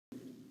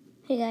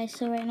Hey guys,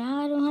 so right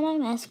now I don't have my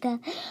mask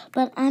on,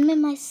 but I'm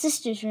in my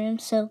sister's room,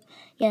 so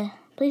yeah,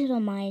 please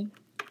don't mind.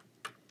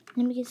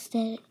 Let me just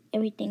set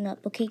everything up,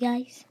 okay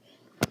guys?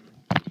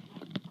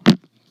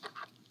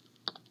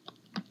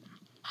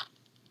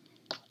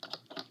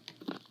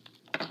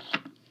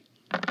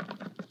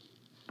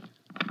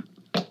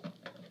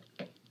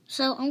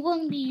 So I'm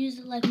going to be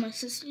using like my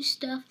sister's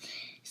stuff,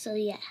 so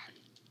yeah.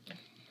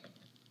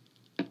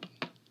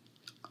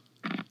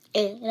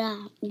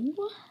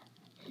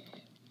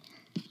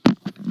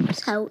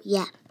 So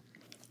yeah.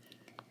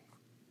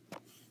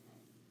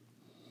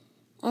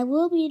 I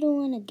will be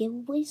doing a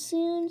giveaway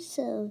soon,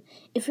 so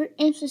if you're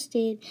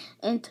interested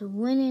into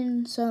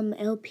winning some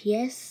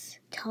LPS,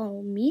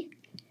 tell me.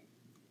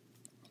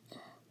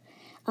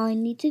 All I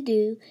need to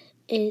do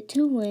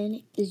to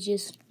win is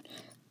just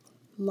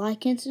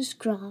like and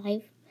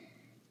subscribe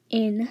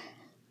and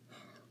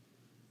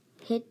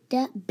hit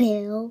that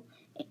bell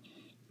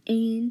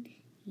and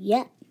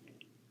yeah.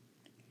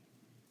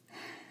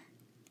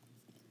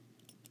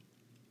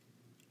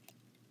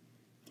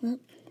 Well,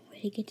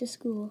 ready to get to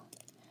school.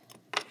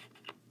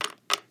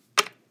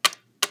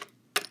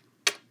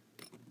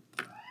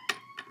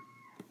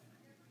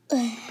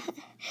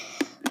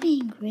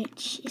 Being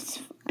rich is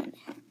fun.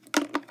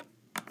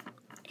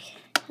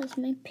 How's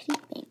my piggy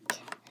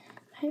bank?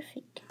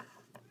 Perfect.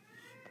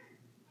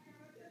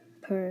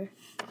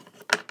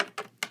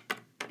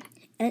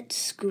 At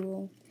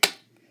school.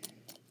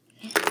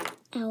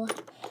 Ow.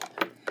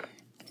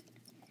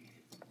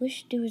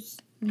 Wish there was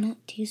not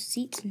 2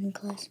 seats in the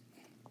class.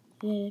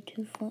 They're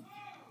too far.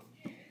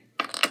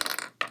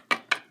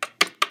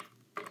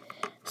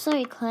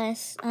 Sorry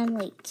class, I'm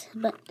late,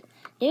 but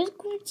there's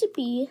going to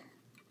be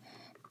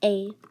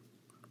a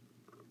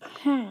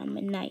prom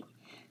night,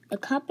 a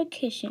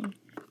competition.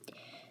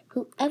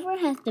 Whoever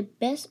has the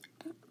best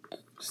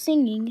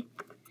singing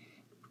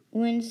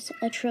wins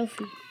a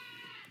trophy.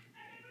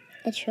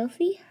 A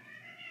trophy?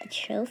 A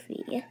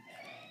trophy.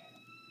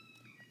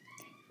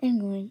 I'm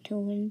going to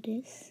win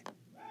this.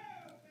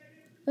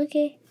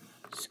 Okay,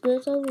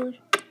 school's over.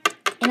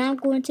 And I'm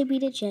going to be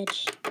the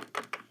judge.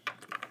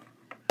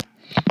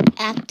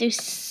 After,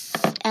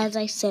 as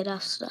I said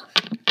off stuff.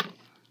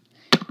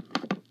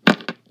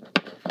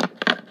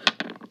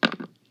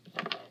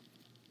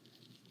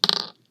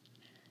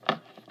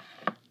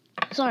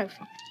 Sorry.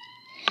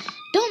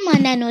 Don't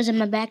mind that noise in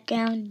my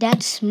background.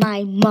 That's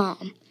my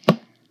mom.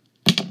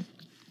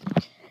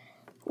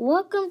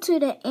 Welcome to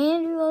the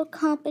annual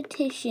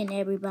competition,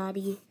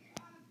 everybody.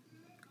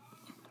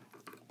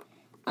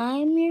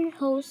 I'm your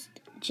host,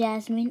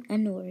 Jasmine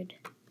Anord.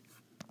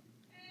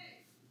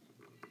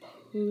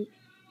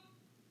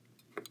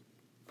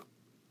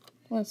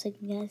 One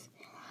second, guys.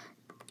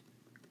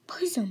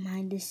 Please don't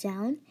mind the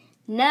sound.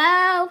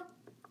 No!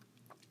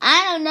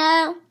 I don't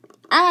know.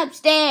 I'm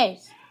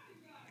upstairs.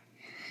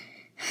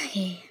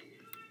 Okay.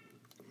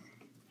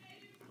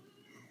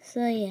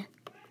 So, yeah.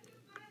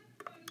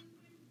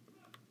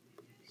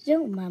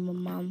 Don't mind my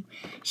mom.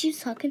 She was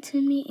talking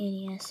to me,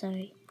 and yeah,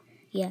 sorry.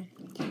 Yeah.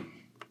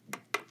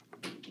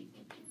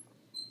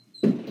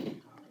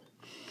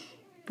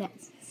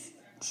 That's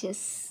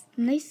just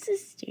my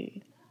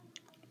sister,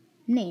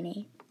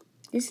 Nene.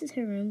 This is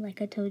her room,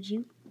 like I told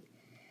you.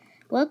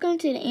 Welcome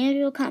to the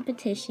annual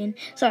competition.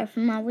 Sorry if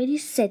I already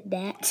said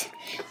that.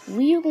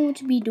 We are going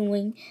to be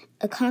doing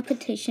a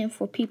competition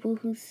for people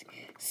who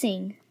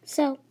sing.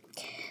 So,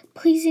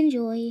 please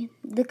enjoy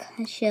the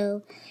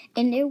show,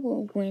 and they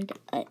will win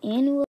an annual